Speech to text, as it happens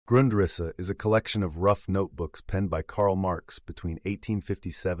Grundrisse is a collection of rough notebooks penned by Karl Marx between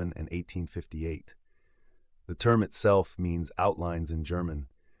 1857 and 1858. The term itself means outlines in German,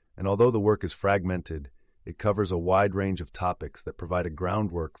 and although the work is fragmented, it covers a wide range of topics that provide a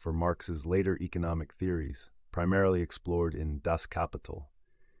groundwork for Marx's later economic theories, primarily explored in Das Kapital.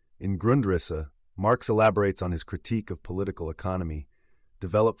 In Grundrisse, Marx elaborates on his critique of political economy,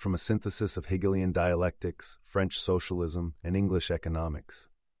 developed from a synthesis of Hegelian dialectics, French socialism, and English economics.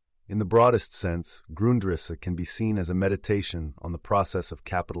 In the broadest sense, Grundrisse can be seen as a meditation on the process of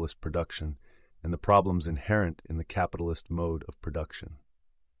capitalist production and the problems inherent in the capitalist mode of production.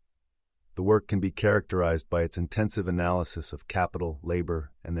 The work can be characterized by its intensive analysis of capital,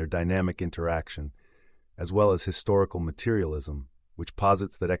 labor, and their dynamic interaction, as well as historical materialism, which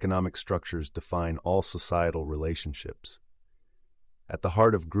posits that economic structures define all societal relationships. At the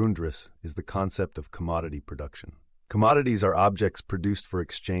heart of Grundrisse is the concept of commodity production. Commodities are objects produced for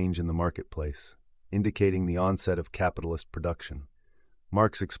exchange in the marketplace, indicating the onset of capitalist production.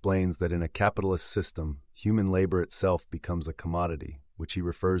 Marx explains that in a capitalist system, human labor itself becomes a commodity, which he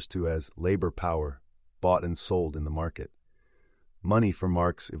refers to as labor power, bought and sold in the market. Money for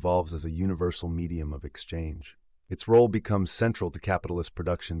Marx evolves as a universal medium of exchange. Its role becomes central to capitalist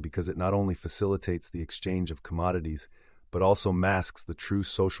production because it not only facilitates the exchange of commodities, but also masks the true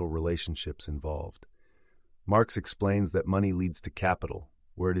social relationships involved. Marx explains that money leads to capital,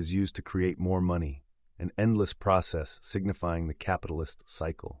 where it is used to create more money, an endless process signifying the capitalist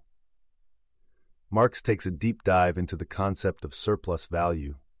cycle. Marx takes a deep dive into the concept of surplus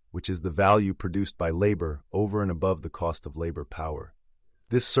value, which is the value produced by labor over and above the cost of labor power.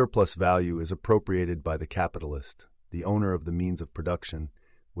 This surplus value is appropriated by the capitalist, the owner of the means of production,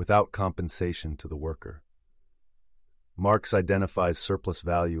 without compensation to the worker. Marx identifies surplus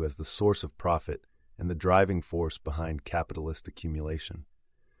value as the source of profit and the driving force behind capitalist accumulation.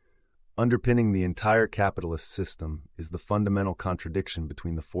 Underpinning the entire capitalist system is the fundamental contradiction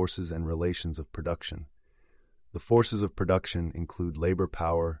between the forces and relations of production. The forces of production include labor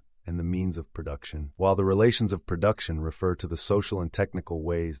power and the means of production, while the relations of production refer to the social and technical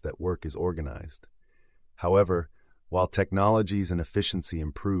ways that work is organized. However, while technologies and efficiency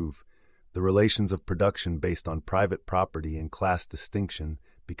improve, the relations of production based on private property and class distinction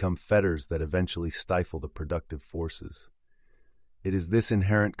become fetters that eventually stifle the productive forces. It is this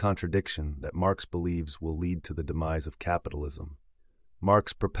inherent contradiction that Marx believes will lead to the demise of capitalism.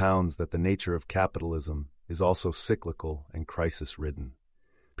 Marx propounds that the nature of capitalism is also cyclical and crisis-ridden.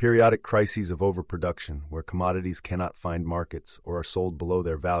 Periodic crises of overproduction, where commodities cannot find markets or are sold below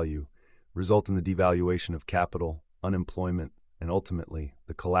their value, result in the devaluation of capital, unemployment, and ultimately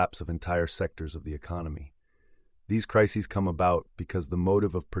the collapse of entire sectors of the economy. These crises come about because the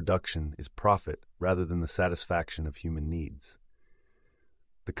motive of production is profit rather than the satisfaction of human needs.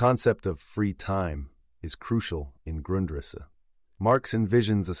 The concept of free time is crucial in Grundrisse. Marx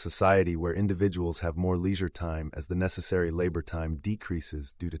envisions a society where individuals have more leisure time as the necessary labor time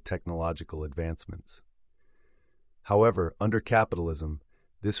decreases due to technological advancements. However, under capitalism,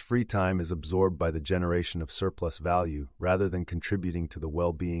 this free time is absorbed by the generation of surplus value rather than contributing to the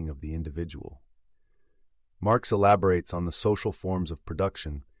well-being of the individual. Marx elaborates on the social forms of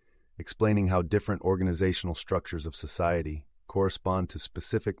production, explaining how different organizational structures of society correspond to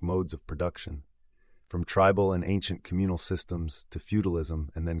specific modes of production, from tribal and ancient communal systems to feudalism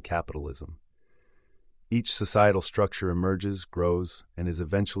and then capitalism. Each societal structure emerges, grows, and is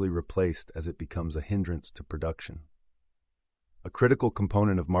eventually replaced as it becomes a hindrance to production. A critical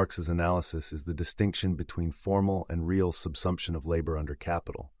component of Marx's analysis is the distinction between formal and real subsumption of labor under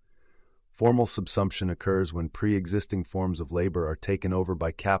capital. Formal subsumption occurs when pre-existing forms of labor are taken over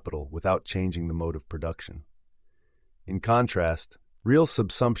by capital without changing the mode of production. In contrast, real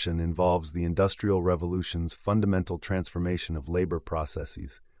subsumption involves the Industrial Revolution's fundamental transformation of labor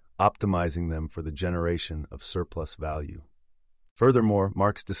processes, optimizing them for the generation of surplus value. Furthermore,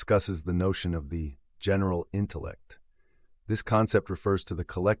 Marx discusses the notion of the general intellect. This concept refers to the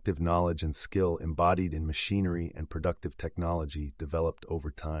collective knowledge and skill embodied in machinery and productive technology developed over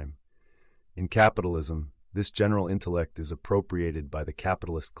time. In capitalism, this general intellect is appropriated by the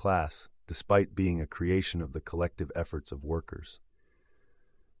capitalist class, despite being a creation of the collective efforts of workers.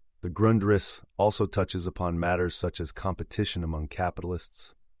 The Grundrisse also touches upon matters such as competition among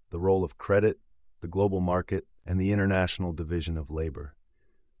capitalists, the role of credit, the global market, and the international division of labor.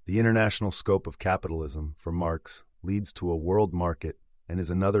 The international scope of capitalism, for Marx, leads to a world market and is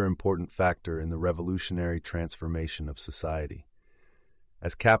another important factor in the revolutionary transformation of society.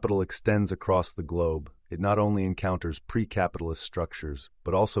 As capital extends across the globe, it not only encounters pre-capitalist structures,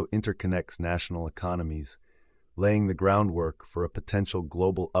 but also interconnects national economies, laying the groundwork for a potential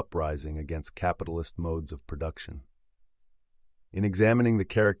global uprising against capitalist modes of production. In examining the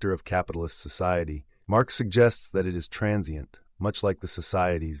character of capitalist society, Marx suggests that it is transient, much like the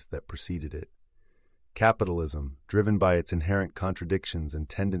societies that preceded it. Capitalism, driven by its inherent contradictions and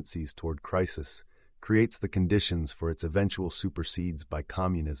tendencies toward crisis, creates the conditions for its eventual supersedes by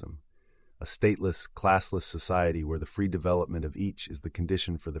communism, a stateless, classless society where the free development of each is the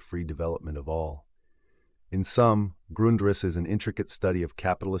condition for the free development of all. In sum, Grundrisse is an intricate study of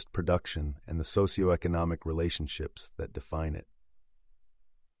capitalist production and the socio-economic relationships that define it.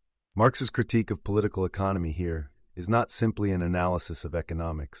 Marx's critique of political economy here is not simply an analysis of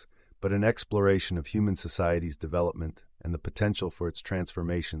economics, but an exploration of human society's development and the potential for its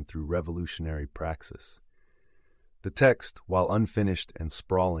transformation through revolutionary praxis. The text, while unfinished and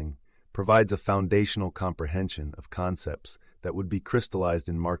sprawling, provides a foundational comprehension of concepts that would be crystallized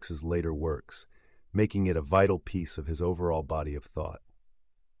in Marx's later works, making it a vital piece of his overall body of thought.